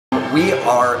we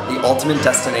are the ultimate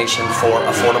destination for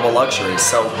affordable luxury.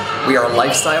 So we are a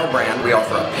lifestyle brand. We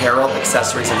offer apparel,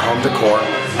 accessories, and home decor.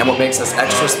 And what makes us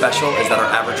extra special is that our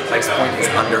average price point is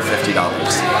under $50.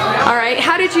 All right,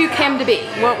 how did you come to be?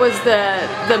 What was the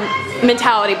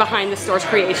mentality behind the store's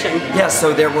creation? Yeah,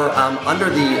 so there were, under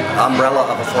the umbrella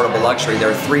of affordable luxury,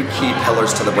 there are three key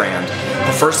pillars to the brand.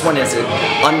 The first one is an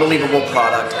unbelievable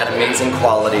product at amazing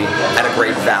quality at a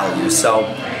great value. So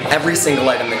every single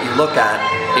item that you look at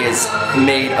is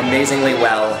made amazingly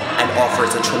well and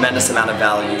offers a tremendous amount of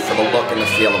value for the look and the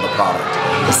feel of the product.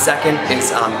 The second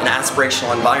is an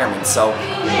aspirational environment. So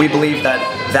we believe that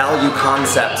value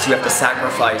concepts, you have to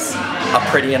sacrifice a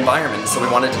pretty environment. So we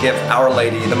wanted to give Our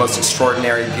Lady the most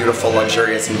extraordinary, beautiful,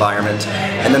 luxurious environment.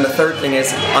 And then the third thing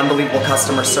is unbelievable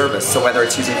customer service. So whether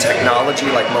it's using technology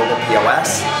like mobile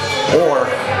POS or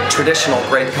traditional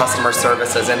great customer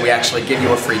service, as in we actually give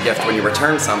you a free gift when you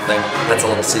return something, that's a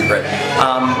little secret.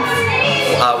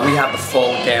 We have the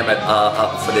full gamut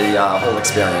for the whole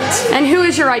experience. And who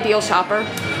is your ideal shopper?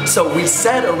 So we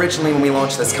said originally when we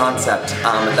launched this concept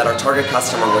that our target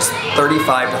customer was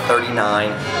 35 to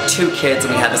 39, 2 kids,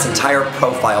 and we had this entire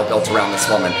profile built around this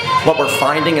woman. What we're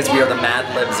finding is we are the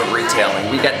Mad Libs of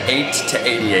retailing. We get 8 to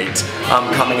 88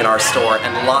 coming in our store,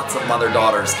 and lots of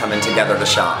mother-daughters come in together to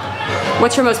shop.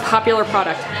 What's your most popular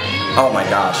product? Oh my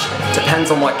gosh,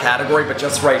 depends on what category, but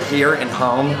just right here in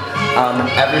home,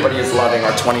 everybody is loving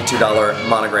our $22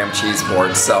 monogram cheese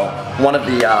board. So one of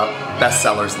the best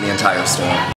sellers in the entire store.